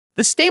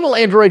The stable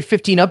Android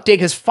 15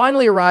 update has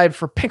finally arrived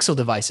for Pixel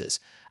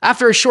devices.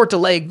 After a short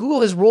delay,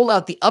 Google has rolled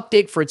out the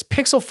update for its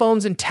Pixel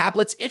phones and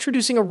tablets,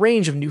 introducing a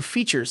range of new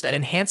features that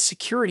enhance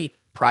security,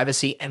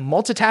 privacy, and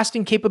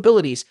multitasking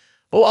capabilities.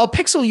 But while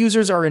Pixel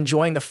users are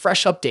enjoying the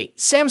fresh update,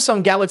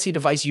 Samsung Galaxy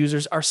device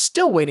users are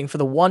still waiting for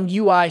the One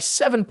UI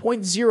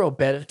 7.0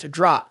 beta to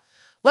drop.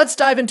 Let's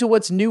dive into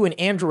what's new in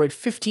Android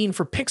 15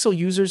 for Pixel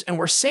users and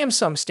where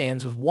Samsung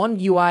stands with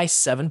One UI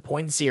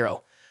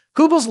 7.0.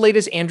 Google's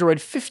latest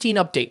Android 15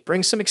 update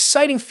brings some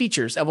exciting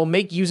features that will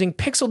make using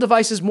Pixel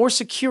devices more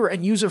secure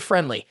and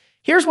user-friendly.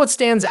 Here's what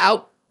stands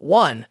out.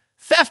 1.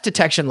 Theft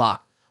Detection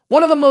Lock.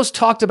 One of the most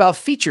talked about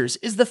features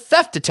is the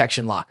Theft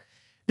Detection Lock.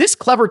 This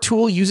clever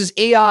tool uses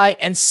AI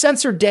and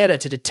sensor data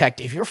to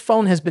detect if your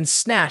phone has been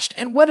snatched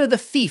and whether the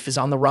thief is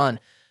on the run.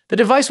 The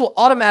device will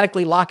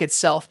automatically lock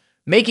itself,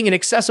 making it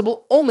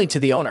accessible only to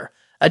the owner.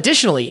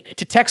 Additionally, it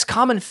detects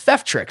common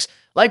theft tricks,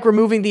 like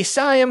removing the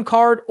SIM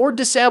card or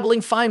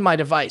disabling Find My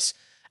Device.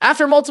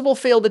 After multiple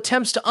failed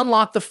attempts to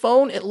unlock the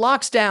phone, it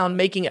locks down,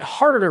 making it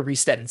harder to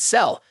reset and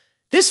sell.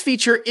 This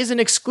feature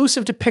isn't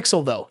exclusive to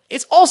Pixel, though.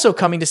 It's also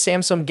coming to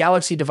Samsung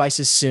Galaxy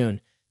devices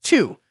soon.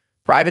 2.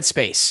 Private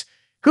Space.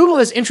 Google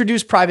has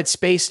introduced Private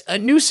Space, a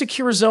new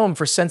secure zone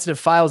for sensitive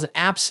files and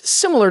apps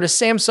similar to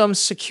Samsung's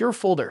Secure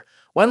Folder.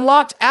 When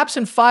locked, apps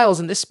and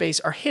files in this space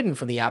are hidden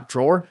from the app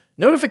drawer,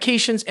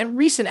 notifications, and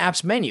recent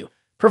apps menu,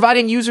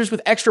 providing users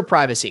with extra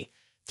privacy.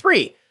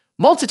 3.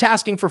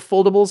 Multitasking for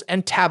foldables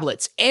and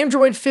tablets.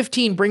 Android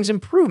 15 brings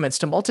improvements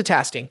to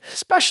multitasking,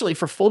 especially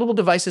for foldable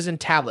devices and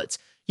tablets.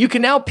 You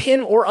can now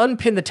pin or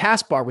unpin the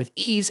taskbar with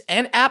ease,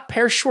 and app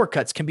pair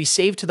shortcuts can be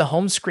saved to the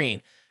home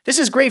screen. This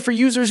is great for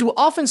users who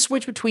often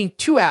switch between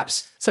two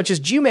apps, such as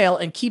Gmail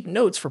and Keep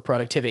Notes for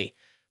productivity.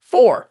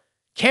 4.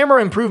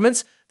 Camera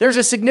improvements. There's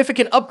a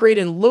significant upgrade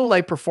in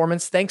low-light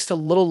performance thanks to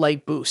Little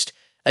Light Boost.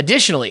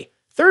 Additionally,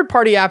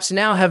 third-party apps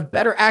now have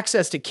better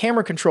access to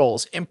camera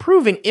controls,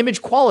 improving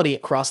image quality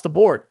across the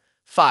board.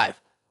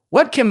 5.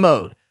 Webcam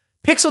mode.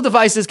 Pixel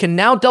devices can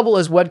now double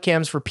as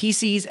webcams for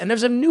PCs, and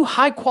there's a new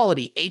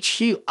high-quality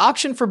HD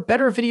option for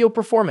better video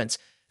performance.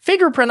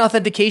 Fingerprint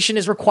authentication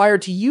is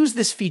required to use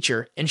this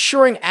feature,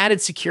 ensuring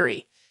added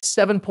security.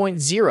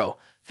 7.0,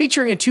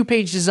 featuring a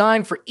two-page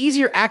design for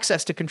easier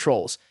access to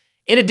controls.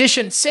 In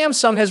addition,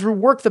 Samsung has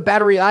reworked the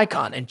battery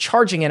icon and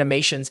charging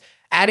animations,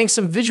 adding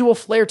some visual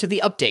flair to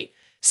the update.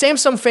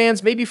 Samsung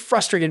fans may be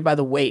frustrated by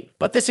the wait,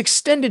 but this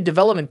extended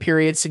development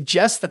period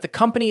suggests that the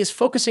company is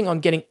focusing on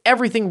getting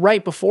everything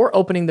right before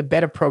opening the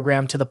beta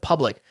program to the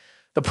public.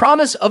 The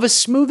promise of a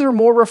smoother,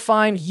 more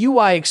refined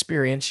UI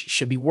experience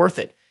should be worth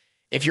it.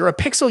 If you're a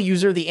Pixel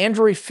user, the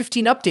Android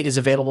 15 update is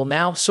available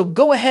now, so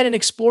go ahead and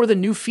explore the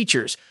new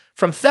features.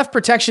 From theft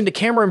protection to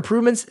camera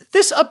improvements,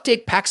 this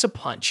update packs a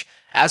punch.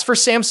 As for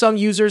Samsung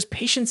users,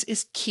 patience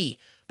is key,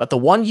 but the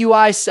One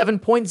UI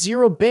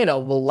 7.0 beta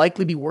will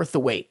likely be worth the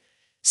wait.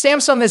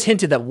 Samsung has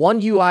hinted that One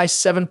UI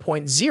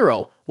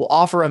 7.0 will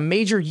offer a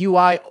major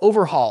UI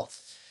overhaul,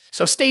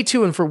 so stay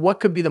tuned for what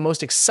could be the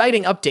most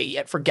exciting update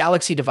yet for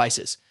Galaxy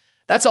devices.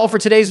 That's all for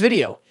today's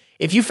video.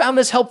 If you found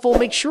this helpful,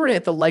 make sure to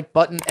hit the like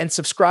button and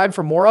subscribe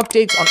for more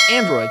updates on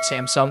Android,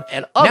 Samsung,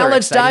 and other Now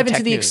let's dive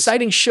into the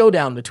exciting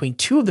showdown between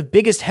two of the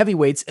biggest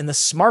heavyweights in the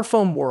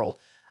smartphone world.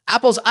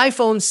 Apple's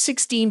iPhone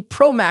 16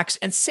 Pro Max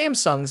and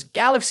Samsung's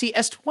Galaxy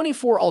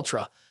S24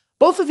 Ultra.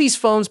 Both of these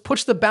phones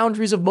push the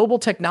boundaries of mobile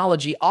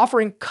technology,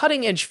 offering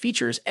cutting-edge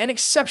features and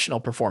exceptional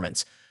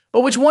performance.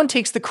 But which one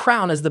takes the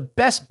crown as the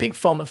best big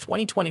phone of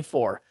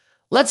 2024?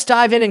 Let's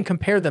dive in and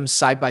compare them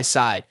side by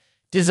side.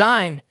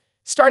 Design.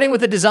 Starting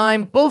with the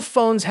design, both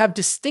phones have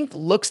distinct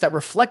looks that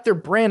reflect their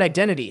brand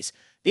identities.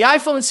 The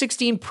iPhone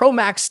 16 Pro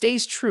Max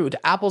stays true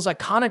to Apple's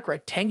iconic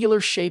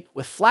rectangular shape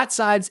with flat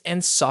sides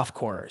and soft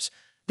corners.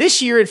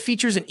 This year, it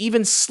features an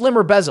even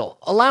slimmer bezel,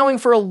 allowing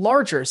for a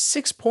larger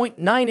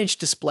 6.9-inch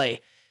display.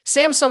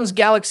 Samsung's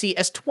Galaxy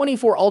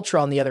S24 Ultra,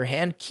 on the other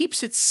hand,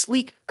 keeps its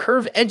sleek,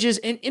 curved edges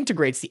and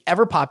integrates the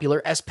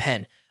ever-popular S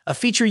Pen, a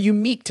feature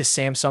unique to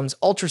Samsung's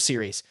Ultra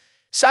series.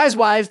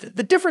 Size-wise,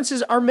 the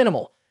differences are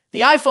minimal.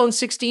 The iPhone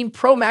 16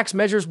 Pro Max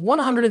measures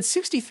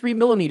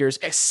 163mm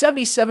at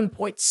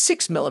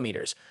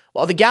 77.6mm,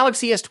 while the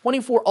Galaxy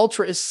S24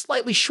 Ultra is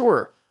slightly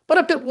shorter, but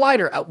a bit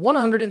wider at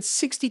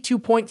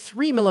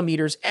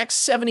 162.3mm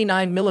x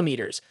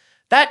 79mm.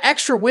 That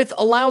extra width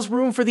allows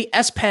room for the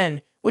S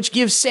Pen, which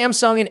gives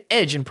Samsung an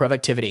edge in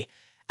productivity.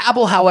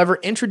 Apple, however,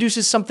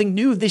 introduces something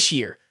new this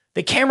year,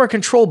 the camera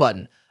control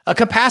button, a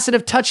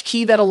capacitive touch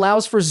key that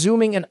allows for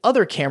zooming and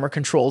other camera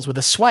controls with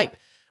a swipe.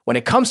 When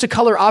it comes to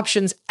color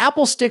options,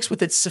 Apple sticks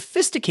with its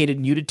sophisticated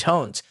muted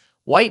tones,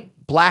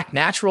 white, black,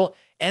 natural,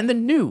 and the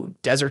new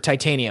Desert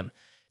Titanium.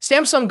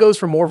 Samsung goes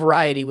for more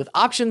variety with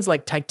options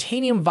like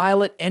Titanium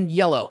Violet and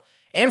Yellow.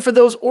 And for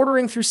those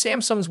ordering through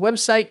Samsung's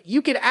website,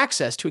 you get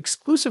access to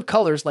exclusive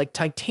colors like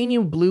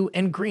Titanium Blue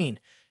and Green.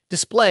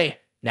 Display.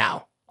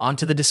 Now,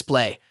 onto the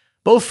display.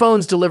 Both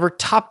phones deliver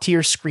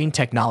top-tier screen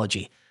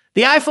technology.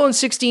 The iPhone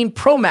 16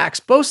 Pro Max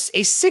boasts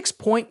a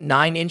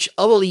 6.9-inch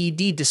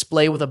OLED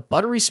display with a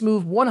buttery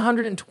smooth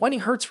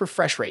 120Hz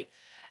refresh rate.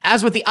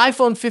 As with the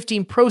iPhone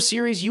 15 Pro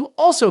series, you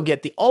also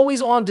get the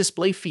always-on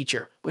display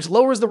feature, which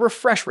lowers the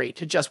refresh rate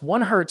to just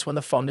 1 Hz when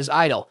the phone is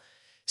idle.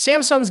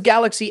 Samsung's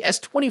Galaxy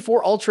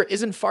S24 Ultra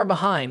isn't far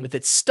behind with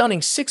its stunning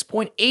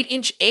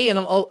 6.8-inch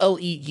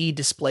AMOLED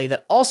display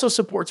that also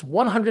supports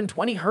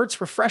 120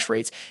 Hz refresh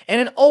rates and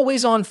an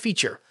always-on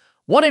feature.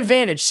 One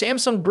advantage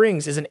Samsung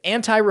brings is an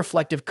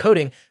anti-reflective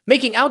coating,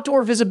 making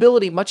outdoor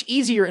visibility much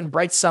easier in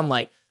bright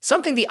sunlight,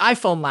 something the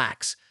iPhone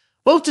lacks.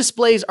 Both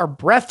displays are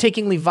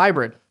breathtakingly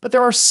vibrant, but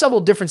there are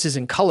subtle differences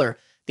in color.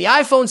 The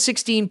iPhone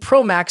 16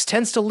 Pro Max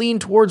tends to lean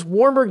towards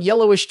warmer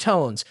yellowish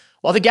tones,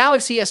 while the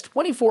Galaxy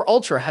S24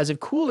 Ultra has a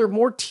cooler,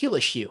 more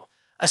tealish hue.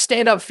 A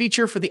standout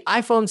feature for the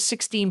iPhone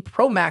 16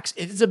 Pro Max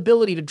is its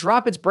ability to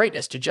drop its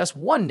brightness to just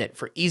 1 nit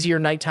for easier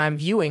nighttime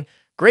viewing,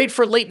 great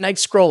for late-night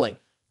scrolling.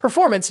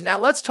 Performance. Now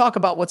let's talk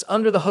about what's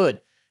under the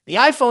hood. The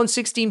iPhone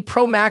 16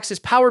 Pro Max is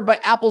powered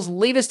by Apple's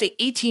latest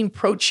A18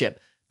 Pro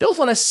chip, built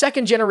on a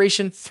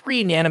second-generation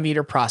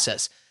 3nm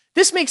process.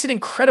 This makes it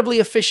incredibly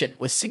efficient,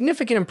 with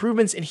significant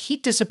improvements in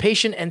heat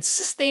dissipation and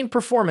sustained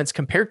performance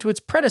compared to its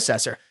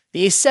predecessor,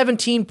 the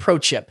A17 Pro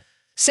chip.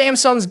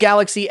 Samsung's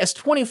Galaxy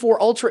S24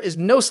 Ultra is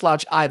no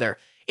slouch either.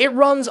 It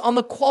runs on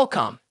the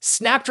Qualcomm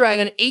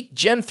Snapdragon 8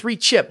 Gen 3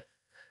 chip,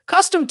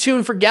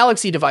 custom-tuned for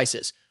Galaxy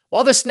devices.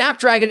 While the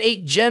Snapdragon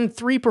 8 Gen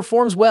 3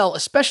 performs well,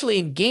 especially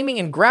in gaming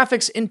and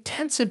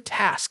graphics-intensive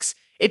tasks,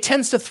 it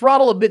tends to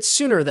throttle a bit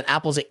sooner than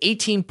Apple's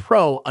A18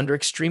 Pro under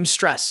extreme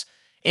stress.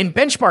 In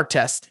benchmark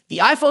tests, the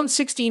iPhone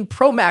 16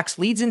 Pro Max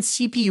leads in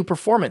CPU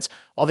performance,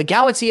 while the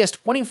Galaxy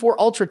S24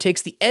 Ultra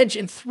takes the edge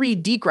in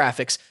 3D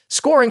graphics,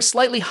 scoring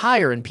slightly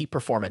higher in peak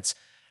performance.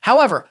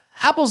 However,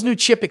 Apple's new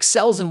chip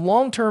excels in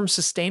long-term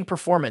sustained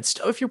performance,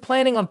 so if you're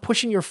planning on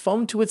pushing your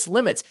phone to its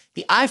limits,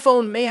 the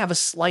iPhone may have a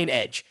slight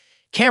edge.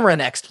 Camera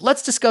next.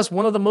 Let's discuss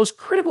one of the most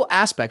critical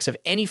aspects of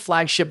any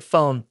flagship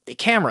phone, the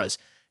cameras.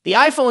 The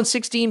iPhone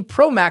 16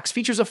 Pro Max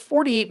features a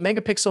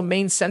 48-megapixel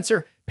main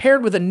sensor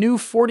paired with a new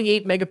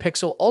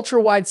 48-megapixel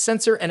ultra-wide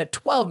sensor and a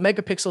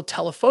 12-megapixel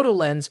telephoto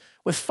lens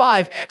with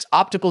 5x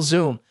optical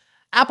zoom.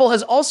 Apple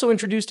has also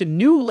introduced a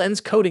new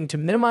lens coating to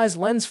minimize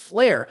lens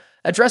flare,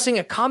 addressing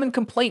a common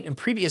complaint in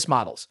previous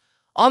models.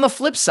 On the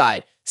flip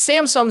side,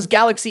 Samsung's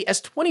Galaxy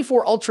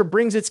S24 Ultra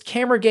brings its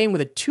camera game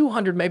with a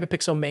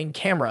 200-megapixel main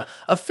camera,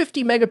 a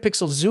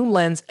 50-megapixel zoom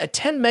lens, a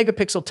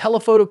 10-megapixel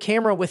telephoto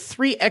camera with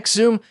 3x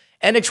zoom,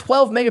 and a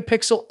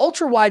 12-megapixel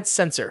ultra-wide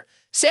sensor.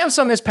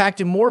 Samsung has packed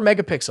in more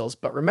megapixels,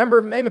 but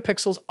remember,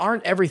 megapixels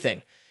aren't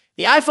everything.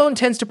 The iPhone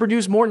tends to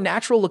produce more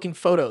natural-looking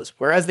photos,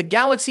 whereas the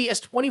Galaxy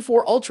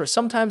S24 Ultra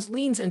sometimes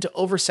leans into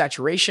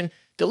oversaturation,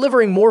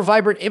 delivering more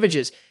vibrant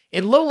images.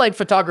 In low-light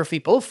photography,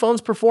 both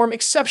phones perform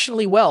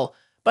exceptionally well,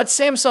 but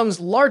Samsung's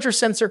larger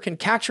sensor can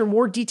capture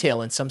more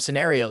detail in some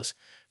scenarios.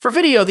 For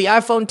video, the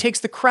iPhone takes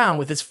the crown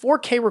with its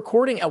 4K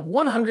recording at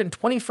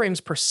 120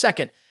 frames per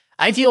second,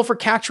 ideal for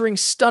capturing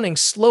stunning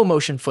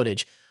slow-motion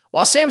footage.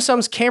 While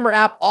Samsung's camera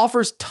app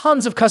offers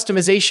tons of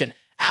customization,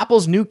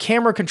 Apple's new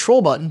camera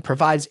control button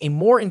provides a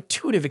more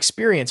intuitive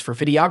experience for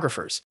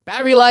videographers.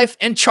 Battery life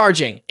and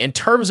charging. In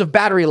terms of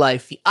battery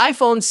life, the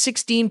iPhone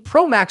 16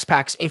 Pro Max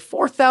packs a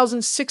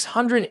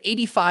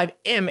 4,685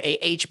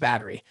 mAh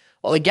battery,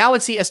 while the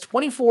Galaxy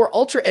S24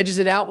 Ultra edges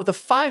it out with a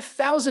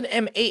 5,000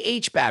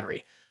 mAh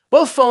battery.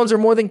 Both phones are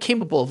more than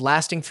capable of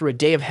lasting through a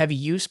day of heavy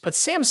use, but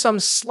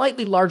Samsung's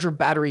slightly larger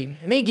battery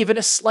may give it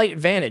a slight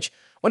advantage.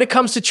 When it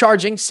comes to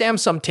charging,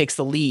 Samsung takes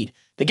the lead.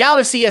 The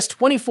Galaxy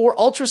S24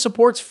 Ultra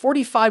supports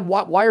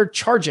 45-watt wired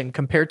charging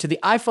compared to the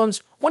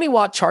iPhone's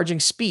 20-watt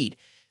charging speed.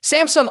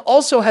 Samsung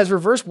also has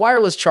reverse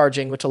wireless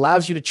charging, which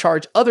allows you to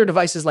charge other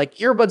devices like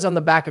earbuds on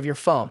the back of your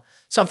phone,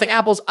 something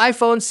Apple's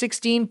iPhone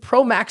 16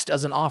 Pro Max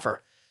doesn't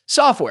offer.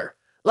 Software.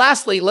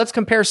 Lastly, let's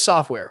compare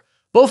software.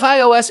 Both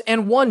iOS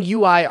and One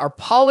UI are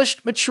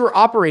polished, mature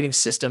operating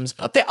systems,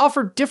 but they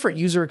offer different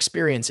user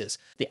experiences.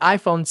 The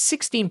iPhone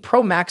 16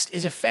 Pro Max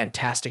is a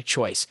fantastic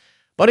choice.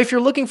 But if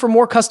you're looking for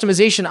more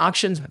customization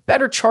options,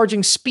 better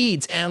charging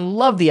speeds, and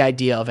love the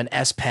idea of an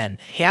S Pen,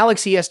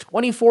 Galaxy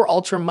S24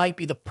 Ultra might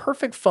be the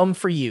perfect phone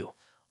for you.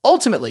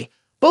 Ultimately,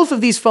 both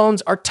of these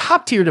phones are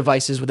top-tier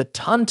devices with a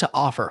ton to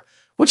offer.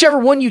 Whichever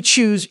one you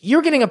choose,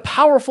 you're getting a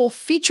powerful,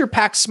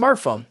 feature-packed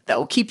smartphone that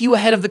will keep you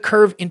ahead of the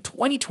curve in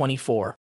 2024.